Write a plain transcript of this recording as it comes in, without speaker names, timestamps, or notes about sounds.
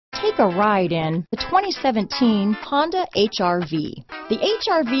Take a ride in the 2017 Honda HR-V. The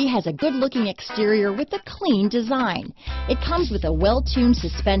HR-V has a good-looking exterior with a clean design. It comes with a well-tuned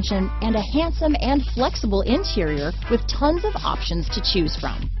suspension and a handsome and flexible interior with tons of options to choose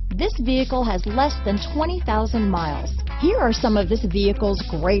from. This vehicle has less than 20,000 miles. Here are some of this vehicle's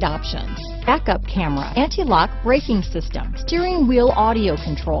great options: backup camera, anti-lock braking system, steering wheel audio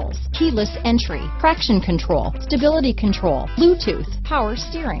controls, keyless entry, traction control, stability control, Bluetooth, power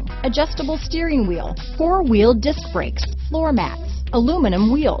steering, adjustable steering wheel, four-wheel disc brakes, floor mats,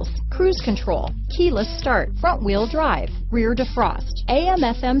 aluminum wheels, cruise control, keyless start, front wheel drive, rear defrost,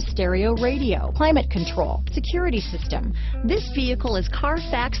 AM/FM stereo radio, climate control, security system. This vehicle is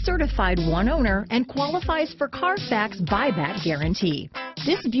CARFAX certified one owner and qualifies for CARFAX buyback guarantee.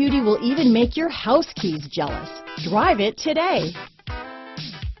 This beauty will even make your house keys jealous. Drive it today.